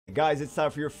Guys, it's time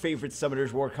for your favorite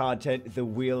Summoners War content, the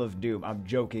Wheel of Doom. I'm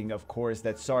joking, of course,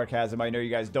 that's sarcasm. I know you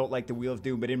guys don't like the Wheel of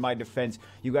Doom, but in my defense,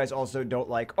 you guys also don't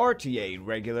like RTA,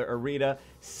 regular arena,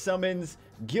 summons,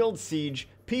 guild siege,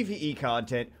 PvE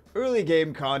content, early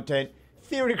game content,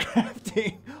 theory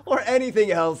crafting, or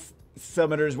anything else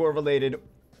Summoners War related,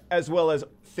 as well as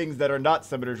things that are not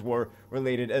Summoners War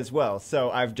related as well.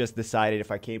 So I've just decided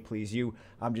if I can't please you,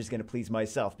 I'm just going to please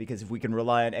myself, because if we can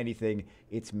rely on anything,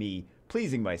 it's me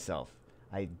pleasing myself.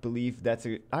 I believe that's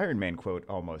an Iron Man quote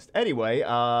almost. Anyway,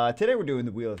 today we're doing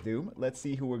the Wheel of Doom. Let's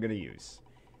see who we're going to use.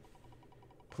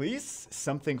 Please,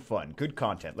 something fun. Good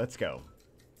content. Let's go.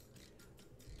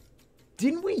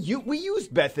 Didn't we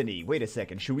used Bethany. Wait a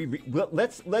second. Should we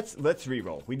let's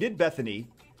re-roll. We did Bethany.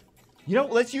 You know,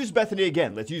 let's use Bethany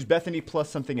again. Let's use Bethany plus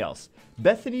something else.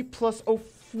 Bethany plus... Oh,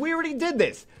 we already did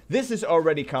this. This is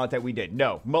already content we did.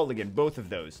 No, mulligan. Both of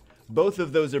those. Both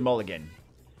of those are mulligan.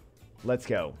 Let's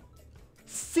go.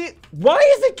 See, why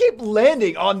does it keep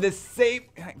landing on this same...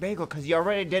 Bagel, because you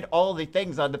already did all the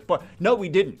things on the... No, we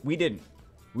didn't. We didn't.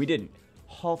 We didn't.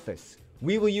 Halfus.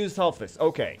 We will use Halfus.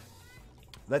 Okay.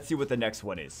 Let's see what the next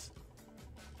one is.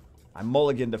 I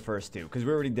mulliganed the first two, because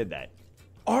we already did that.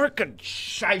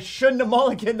 Arcage. I shouldn't have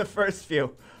mulliganed the first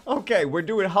few. Okay, we're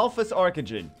doing Halfus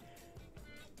Arcagen.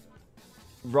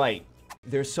 Right.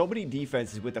 There's so many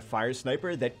defenses with the Fire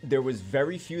Sniper that there was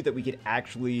very few that we could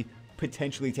actually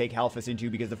potentially take Halfus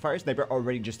into, because the Fire Sniper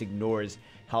already just ignores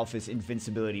Halfus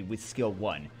invincibility with skill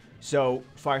 1. So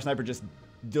Fire Sniper just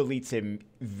deletes him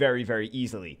very, very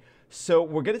easily. So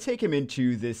we're going to take him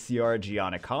into this CR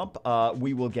Gianna comp.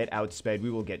 We will get outsped,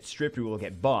 we will get stripped, we will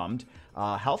get bombed.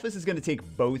 Halfus is going to take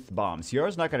both bombs. CR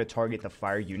is not going to target the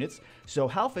fire units. So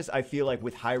Halfus, I feel like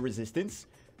with high resistance,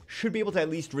 should be able to at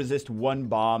least resist one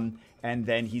bomb, and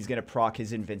then he's going to proc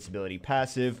his invincibility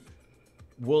passive.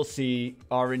 We'll see.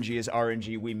 RNG is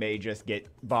RNG. We may just get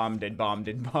bombed and bombed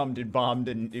and bombed and bombed,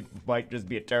 and it might just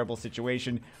be a terrible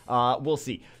situation. We'll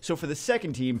see. So for the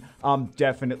second team, I'm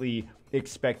definitely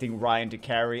expecting Ryan to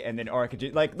carry, and then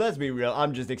Arcagen. Like, let's be real.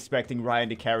 I'm just expecting Ryan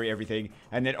to carry everything,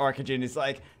 and then Arcagen is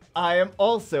like, I am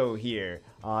also here.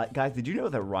 Guys, did you know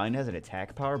that Ryan has an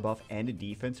attack power buff and a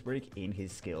defense break in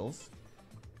his skills?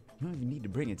 You don't even need to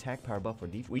bring attack power buff or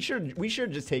defense. We should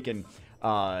have just taken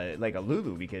like a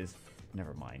Lulu, because...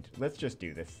 Never mind. Let's just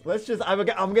do this. Let's just...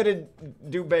 I'm gonna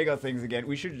do Bagel things again.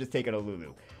 We should have just taken a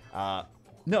Lulu.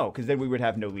 No, because then we would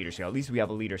have no leader skill. At least we have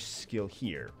a leader skill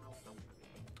here.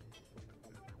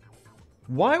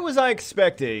 Why was I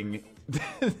expecting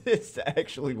this to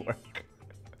actually work?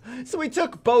 So we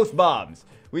took both bombs.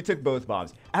 We took both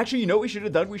bombs. Actually, you know what we should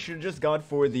have done? We should have just gone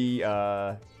for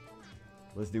the...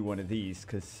 Let's do one of these,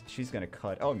 because she's gonna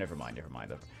cut... Oh, never mind, never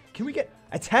mind. Can we get...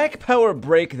 Attack power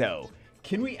break, though?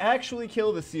 Can we actually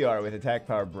kill the CR with attack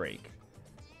power break?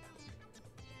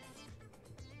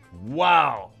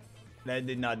 Wow. That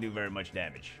did not do very much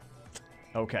damage.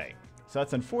 Okay. So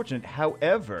that's unfortunate.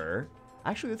 However...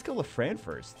 Actually, let's kill the Fran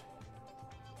first.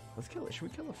 Let's kill it. Should we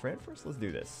kill the Fran first? Let's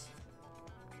do this.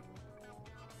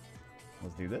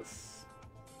 Let's do this.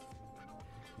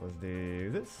 Let's do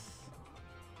this.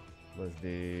 Let's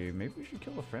do... Maybe we should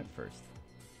kill the Fran first.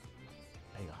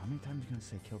 Hey, how many times are you going to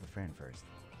say kill the Fran first?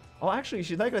 Oh, actually,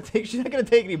 she's not gonna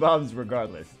take any bombs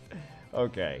regardless.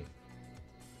 Okay.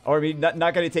 Or I mean, not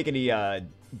gonna take any.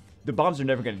 The bombs are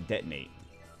never gonna detonate,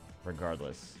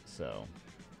 regardless. So,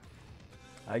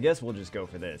 I guess we'll just go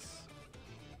for this.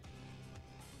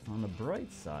 On the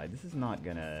bright side, this is not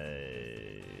gonna.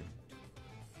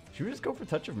 Should we just go for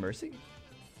Touch of Mercy?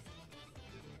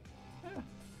 Yeah,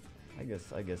 I guess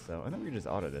so. I think we can just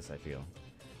auto this. I feel.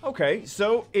 Okay,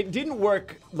 so it didn't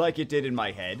work like it did in my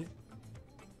head.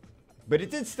 But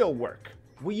it did still work.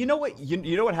 Well, you know what?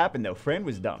 You know what happened, though? Fran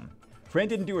was dumb. Fran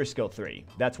didn't do her skill 3.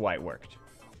 That's why it worked.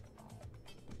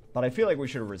 But I feel like we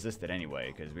should have resisted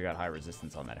anyway, because we got high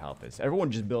resistance on that Halfus.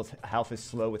 Everyone just builds Halfus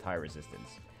slow with high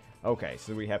resistance. Okay,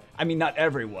 so we have... I mean, not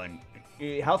everyone.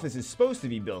 Halfus is supposed to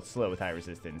be built slow with high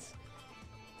resistance.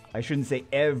 I shouldn't say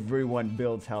everyone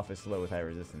builds Halfus slow with high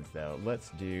resistance, though. Let's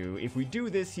do... If we do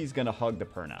this, he's going to hug the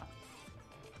Perna.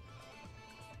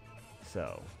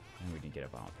 So... And we didn't get a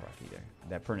bomb proc either.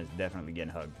 That Pern is definitely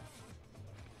getting hugged.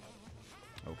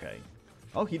 Okay.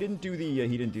 Oh, he didn't do the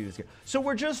this. So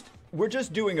we're just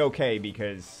doing okay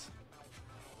because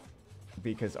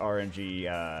RNG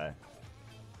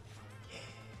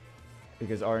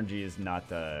is not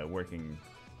working.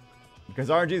 Because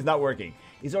RNG is not working.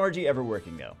 Is RNG ever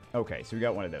working though? Okay, so we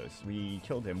got one of those. We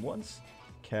killed him once.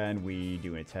 Can we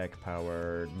do an attack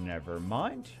power? Never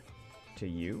mind. To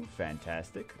you.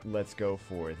 Fantastic. Let's go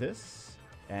for this.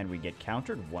 And we get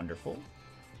countered. Wonderful.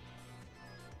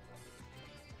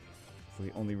 So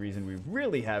the only reason we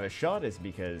really have a shot is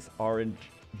because orange...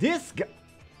 This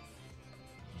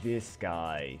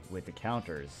guy with the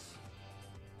counters.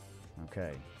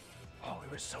 Okay. Oh,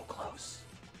 we were so close.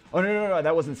 Oh, no.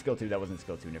 That wasn't skill 2. That wasn't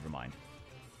skill 2. Never mind.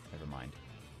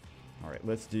 All right,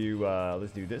 let's do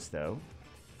this, though.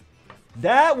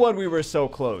 That one we were so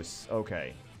close.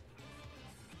 Okay.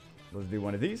 Let's do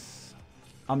one of these.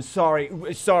 I'm sorry.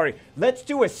 Let's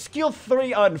do a skill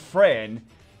 3 on Fran.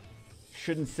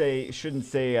 Shouldn't say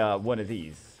one of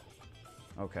these.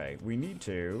 Okay, we need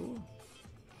to...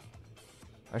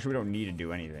 Actually, we don't need to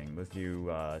do anything. Let's do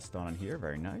stun on here.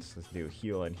 Very nice. Let's do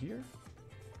heal on here.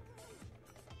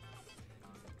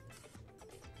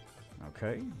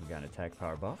 Okay, we got an attack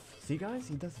power buff. See, guys,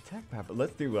 he does attack power, but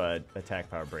let's do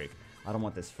attack power break. I don't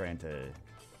want this Fran to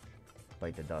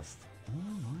bite the dust.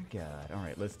 Oh my god. All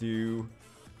right, let's do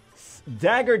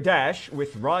dagger dash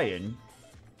with Ryan.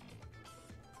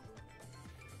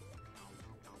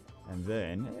 And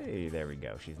then, hey, there we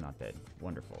go. She's not dead.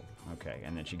 Wonderful. Okay,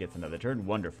 and then she gets another turn.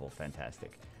 Wonderful.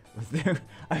 Fantastic. Let's do,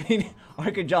 I mean,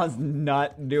 Arcajon's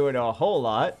not doing a whole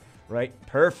lot, right?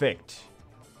 Perfect.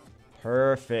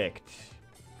 Perfect.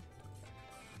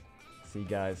 See,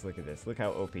 guys, look at this. Look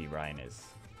how OP Ryan is.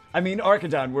 I mean,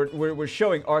 Arcajon. We're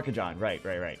showing Arcajon.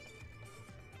 Right.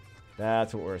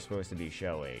 That's what we're supposed to be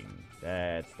showing.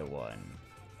 That's the one.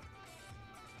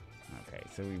 Okay,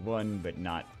 so we won, but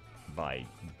not by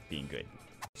being good.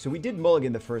 So we did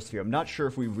mulligan the first few. I'm not sure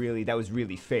if that was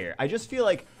really fair. I just feel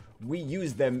like we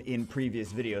used them in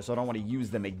previous videos, so I don't want to use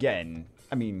them again.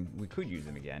 I mean, we could use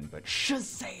them again, but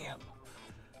Shazam!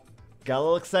 Got a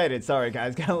little excited. Sorry,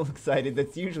 guys. Got a little excited.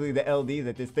 That's usually the LD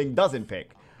that this thing doesn't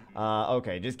pick.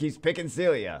 Okay, just keeps picking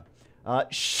Celia.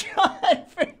 Sean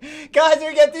B. Guys,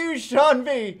 we get to use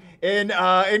SeanB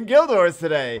in Guild Wars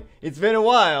today. It's been a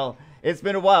while. It's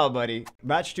been a while, buddy.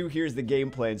 Match 2, here's the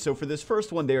game plan. So for this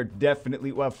first one, they are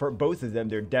definitely, well, for both of them,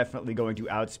 they're definitely going to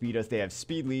outspeed us. They have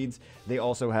speed leads. They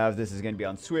also have, this is going to be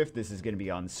on Swift. This is going to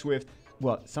be on Swift.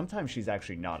 Well, sometimes she's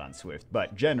actually not on Swift,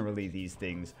 but generally these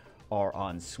things are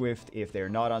on Swift. If they're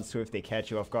not on Swift, they catch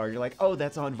you off guard. You're like, oh,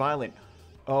 that's on Violent.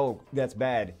 Oh, that's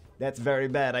bad. That's very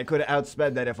bad. I could have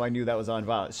outsped that if I knew that was on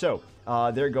Violent. So,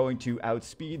 they're going to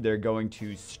outspeed. They're going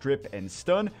to strip and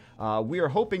stun. We are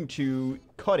hoping to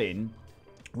cut in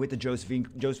with the Josephine.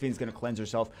 Josephine's going to cleanse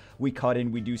herself. We cut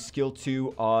in. We do skill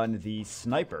 2 on the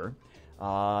sniper.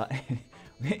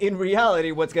 In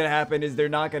reality, what's going to happen is they're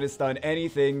not going to stun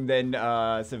anything. Then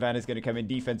Savannah's going to come in,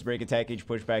 defense break, attack H,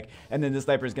 pushback, and then the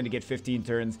sniper is going to get 15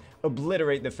 turns,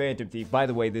 obliterate the Phantom Thief. By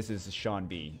the way, this is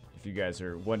SeanB. If you guys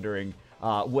are wondering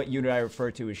what unit I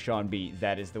refer to as SeanB,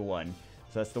 that is the one.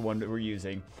 So that's the one that we're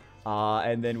using.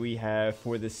 And then we have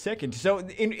for the second. So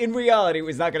in reality,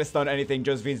 it's not going to stun anything.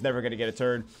 Josephine's never going to get a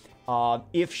turn.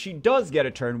 If she does get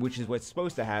a turn, which is what's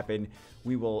supposed to happen,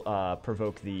 we will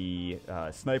provoke the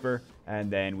sniper, and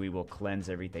then we will cleanse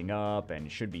everything up, and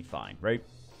it should be fine, right?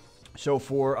 So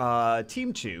for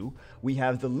Team 2, we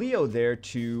have the Leo there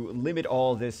to limit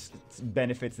all this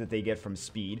benefits that they get from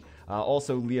speed.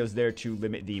 Also, Leo's there to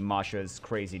limit the Masha's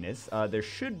craziness. There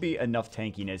should be enough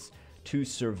tankiness to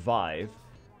survive.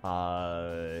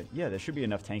 Yeah, there should be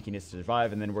enough tankiness to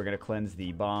survive, and then we're going to cleanse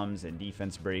the bombs and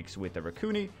defense breaks with the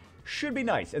Rakuni. Should be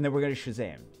nice, and then we're going to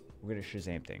Shazam. We're going to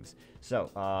Shazam things. So,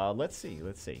 let's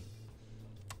see.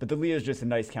 But the Leo is just a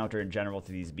nice counter in general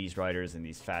to these Beast Riders and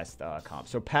these fast comps.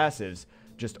 So passives,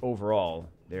 just overall,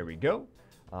 there we go.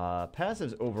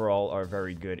 Passives overall are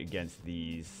very good against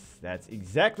these. That's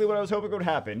exactly what I was hoping would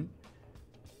happen.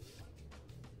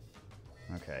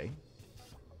 Okay.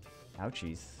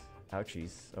 Ouchies.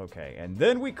 Ouchies. Okay, and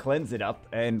then we cleanse it up,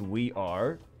 and we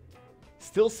are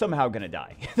still somehow gonna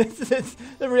die. This is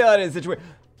the reality of the situation.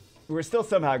 We're still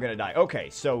somehow gonna die. Okay,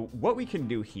 so what we can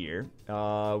do here,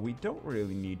 we don't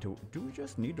really need to, do we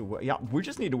just need to, yeah, we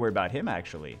just need to worry about him,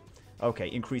 actually. Okay,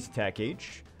 increase attack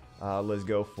H. Let's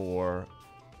go for,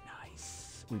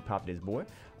 nice. We popped his boy.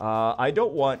 I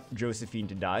don't want Josephine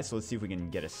to die, so let's see if we can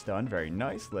get a stun. Very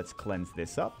nice. Let's cleanse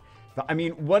this up. I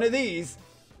mean, one of these,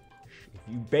 if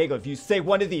you bagel, if you say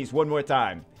one of these one more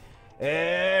time,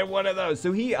 and one of those.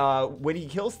 So he, when he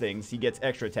kills things, he gets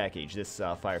extra attack H, this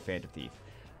Fire Phantom Thief.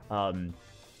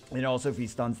 And also if he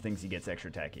stuns things, he gets extra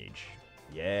attack H.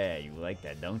 Yeah, you like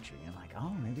that, don't you? You're like,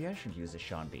 oh, maybe I should use a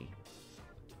SeanB.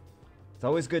 It's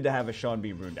always good to have a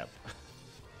SeanB ruined up.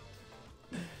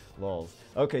 Lols.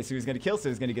 Okay, so he's going to kill, so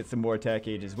he's going to get some more attack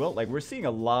H as well. Like, we're seeing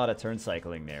a lot of turn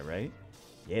cycling there, right?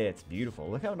 Yeah, it's beautiful.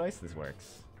 Look how nice this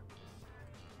works.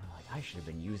 I'm like, I should have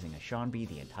been using a SeanB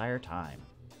the entire time.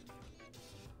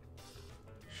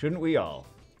 Shouldn't we all?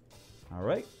 All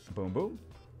right. Boom, boom.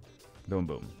 Boom,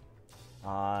 boom.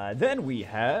 Then we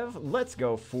have, let's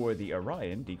go for the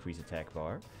Orion, decrease attack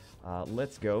bar.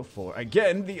 Let's go for,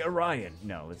 again, the Orion.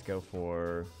 No, let's go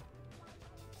for,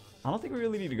 I don't think we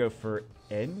really need to go for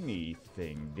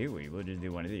anything, do we? We'll just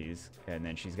do one of these, and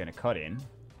then she's going to cut in,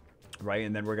 right?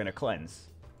 And then we're going to cleanse.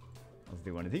 Let's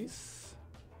do one of these.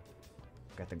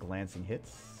 Got the glancing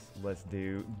hits. Let's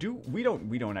we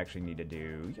don't actually need to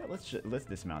do, yeah, let's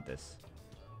dismount this.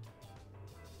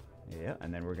 Yeah,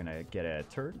 and then we're gonna get a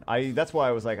turn. That's why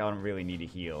I was like, I don't really need to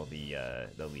heal the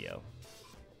Leo.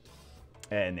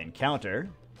 And then counter.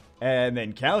 And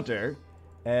then counter.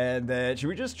 And then should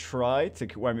we just try to,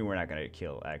 well, I mean, we're not gonna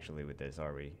kill actually with this,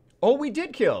 are we? Oh, we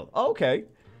did kill. Oh, okay.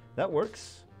 That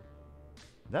works.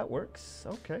 That works.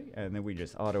 Okay. And then we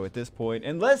just auto at this point.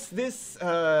 Unless this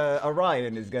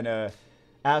Orion is gonna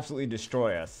absolutely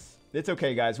destroy us. It's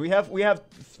okay, guys. We have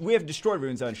destroy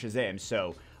runes on Shazam,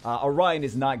 so Orion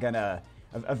is not gonna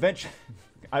eventually.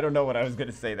 I don't know what I was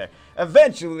gonna say there.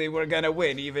 Eventually, we're gonna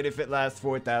win, even if it lasts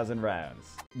 4,000 rounds.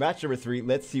 Match number 3.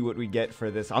 Let's see what we get for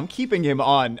this. I'm keeping him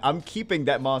on. I'm keeping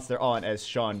that monster on as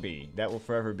SeanB. That will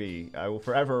forever be. I will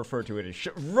forever refer to it as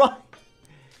Ryan.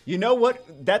 You know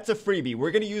what? That's a freebie.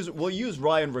 We'll use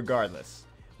Ryan regardless.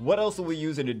 What else will we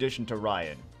use in addition to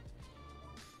Ryan?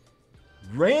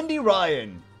 Randy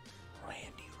Ryan.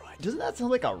 Randy Ryan. Doesn't that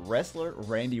sound like a wrestler?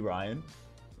 Randy Ryan.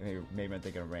 Maybe I'm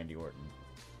thinking of Randy Orton.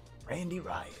 Randy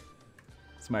Ryan.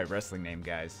 It's my wrestling name,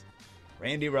 guys.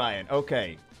 Randy Ryan.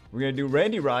 Okay. We're going to do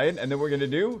Randy Ryan, and then we're going to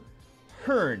do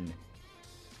Hearn.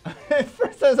 At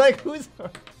first I was like, who's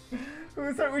Hearn?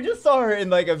 Who's Hearn? We just saw her in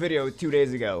like a video 2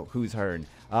 days ago. Who's Hearn?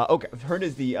 Okay. Hearn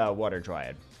is the water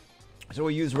dryad. So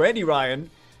we'll use Randy Ryan.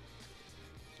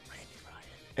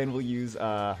 And we'll use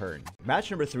Hearn.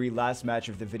 Match number 3, last match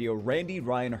of the video. Randy,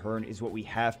 Ryan, Hearn is what we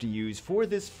have to use for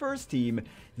this first team.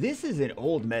 This is an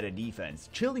old meta defense.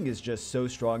 Chilling is just so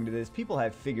strong to this. People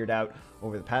have figured out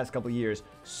over the past couple years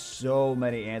so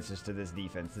many answers to this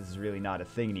defense. This is really not a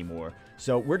thing anymore.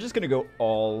 So we're just going to go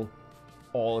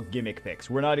all gimmick picks.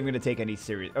 We're not even going to take any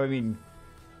serious. I mean,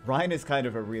 Ryan is kind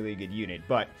of a really good unit,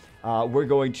 but we're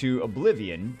going to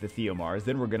Oblivion, the Theomars.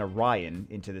 Then we're going to Ryan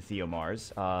into the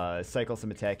Theomars. Cycle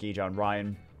some attack gauge on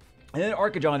Ryan. And then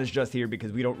Archajon is just here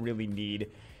because we don't really need,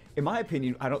 in my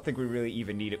opinion, I don't think we really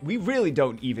even need it. We really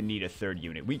don't even need a third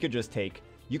unit. We could just take,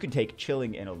 you could take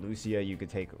Chilling and a Lucia. You could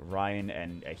take Ryan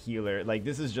and a healer. Like,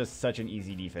 this is just such an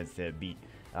easy defense to beat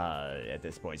at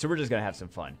this point. So we're just going to have some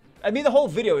fun. I mean, the whole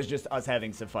video is just us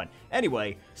having some fun.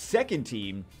 Anyway, second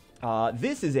team.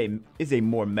 This is a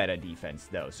more meta defense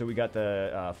though. So we got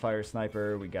the fire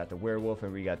sniper, we got the werewolf,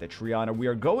 and we got the Triana. We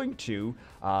are going to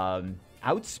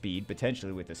outspeed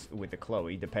potentially with the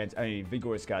Chloe. Depends. I mean,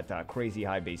 Vigor's got crazy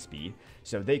high base speed,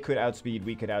 so they could outspeed.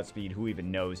 We could outspeed. Who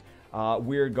even knows?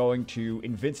 We're going to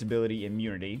invincibility,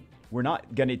 immunity. We're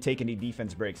not gonna take any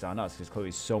defense breaks on us because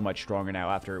Chloe's so much stronger now.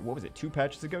 After what was it? 2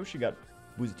 patches ago, she got.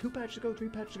 Was it 2 patches ago, 3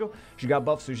 patches ago? She got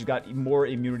buffed, so she's got more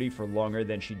immunity for longer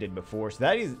than she did before. So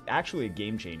that is actually a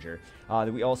game changer.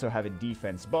 Then we also have a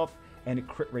defense buff and a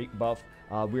crit rate buff.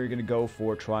 We're gonna go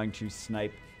for trying to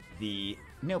snipe the,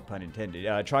 no pun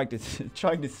intended, trying to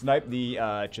snipe the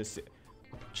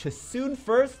Chasoon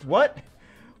first. What?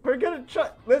 We're gonna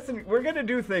try. Listen, we're gonna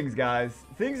do things, guys.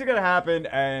 Things are gonna happen,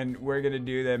 and we're gonna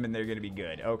do them, and they're gonna be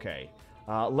good. Okay.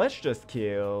 Let's just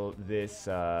kill this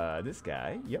this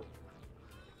guy. Yep.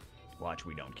 Watch,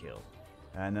 we don't kill.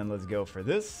 And then let's go for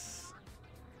this.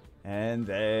 And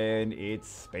then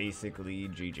it's basically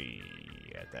GG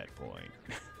at that point.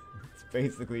 It's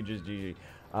basically just GG.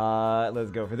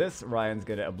 Let's go for this. Ryan's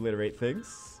gonna obliterate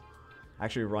things.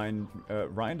 Actually,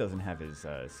 Ryan doesn't have his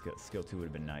skill 2 would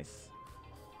have been nice.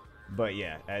 But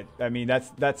yeah, I mean,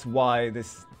 that's why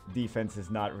this defense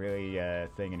is not really a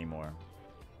thing anymore.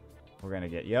 We're gonna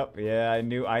get, yep, yeah, I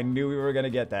knew we were gonna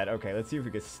get that. Okay, let's see if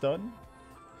we get stun.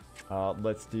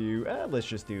 Let's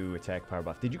just do attack power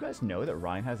buff. Did you guys know that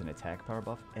Ryan has an attack power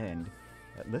buff? And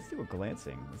let's do a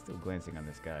glancing. Let's do a glancing on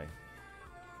this guy.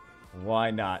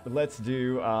 Why not? Let's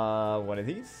do one of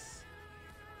these.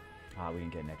 We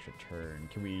didn't get an extra turn.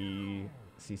 Can we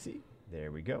CC? There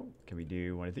we go. Can we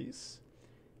do one of these?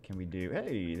 Can we do,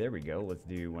 hey, there we go. Let's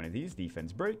do one of these,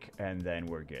 defense break, and then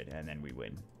we're good. And then we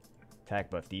win. Attack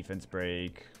buff, defense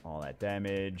break, all that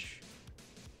damage.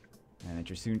 And then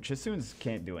Chasoons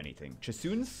can't do anything.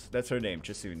 Chasoons? That's her name,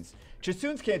 Chasoons.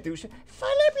 Chasoons can't do shit. Fire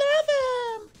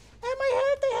Blossom! Am I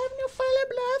hurt? I have no Fire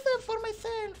Blossom for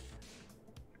myself.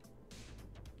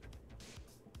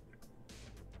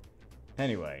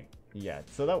 Anyway, yeah.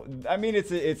 So that, I mean,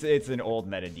 it's an old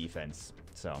meta defense.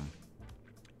 So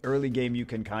early game you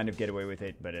can kind of get away with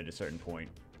it, but at a certain point,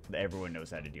 everyone knows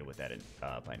how to deal with that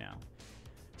by now.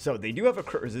 So they do have a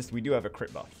crit resist. We do have a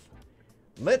crit buff.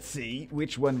 Let's see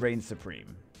which one reigns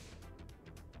supreme.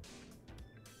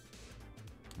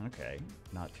 Okay,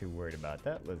 not too worried about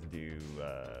that. Let's do,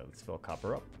 let's fill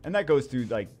copper up. And that goes through,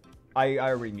 like, I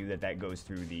already knew that goes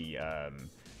through the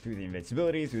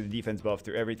invincibility, through the defense buff,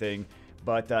 through everything.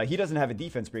 But he doesn't have a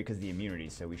defense break because of the immunity,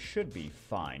 so we should be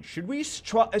fine. Should we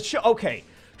try, okay,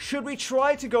 should we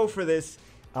try to go for this,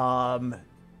 the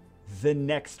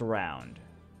next round?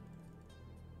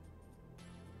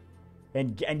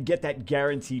 And get that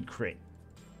guaranteed crit.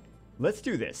 Let's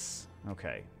do this.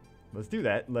 Okay. Let's do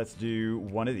that. Let's do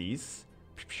one of these.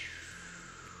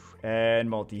 And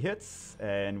multi-hits.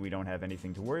 And we don't have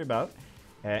anything to worry about.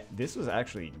 This was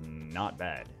actually not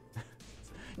bad.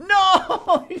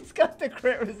 No! He's got the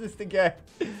crit resist again.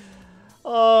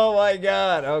 Oh my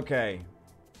god. Okay.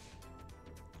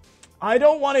 I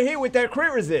don't want to hit with that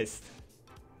crit resist.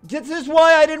 This is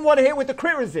why I didn't want to hit with the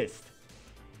crit resist.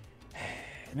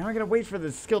 Now I gotta wait for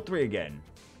the skill 3 again.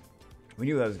 We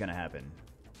knew that was gonna happen.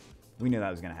 We knew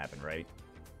that was gonna happen, right?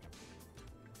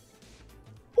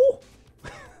 Ooh!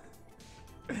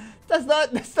 That's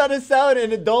not a sound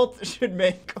an adult should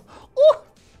make. Ooh!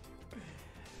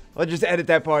 I'll just edit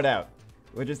that part out.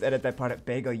 We'll just edit that part out.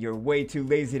 Bagel, you're way too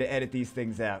lazy to edit these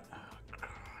things out. Oh,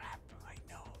 crap. I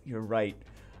know. You're right.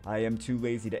 I am too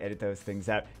lazy to edit those things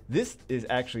out. This is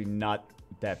actually not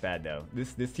that bad, though.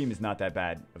 This team is not that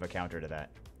bad of a counter to that.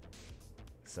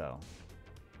 So,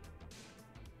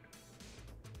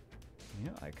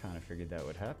 yeah, I kind of figured that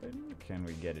would happen. Can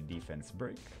we get a defense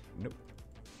break? Nope.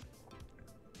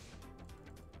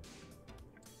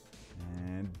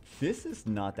 And this is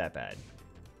not that bad.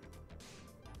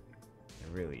 It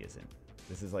really isn't.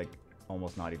 This is like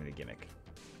almost not even a gimmick.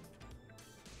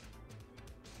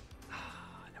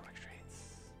 No extra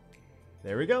hits.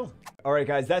 There we go. All right,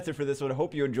 guys, that's it for this one. I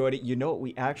hope you enjoyed it. You know what?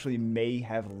 We actually may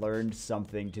have learned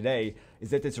something today is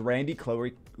that this Randy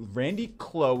Chloe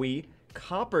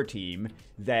Copper team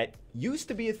that used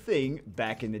to be a thing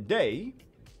back in the day,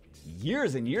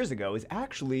 years and years ago, is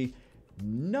actually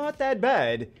not that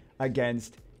bad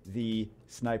against the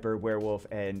Sniper, Werewolf,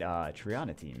 and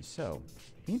Triana teams. So,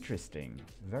 interesting.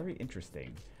 Very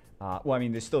interesting. Well, I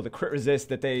mean, there's still the crit resist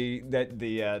that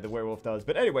the Werewolf does.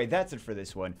 But anyway, that's it for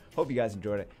this one. Hope you guys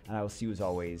enjoyed it, and I will see you as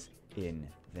always in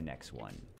the next one.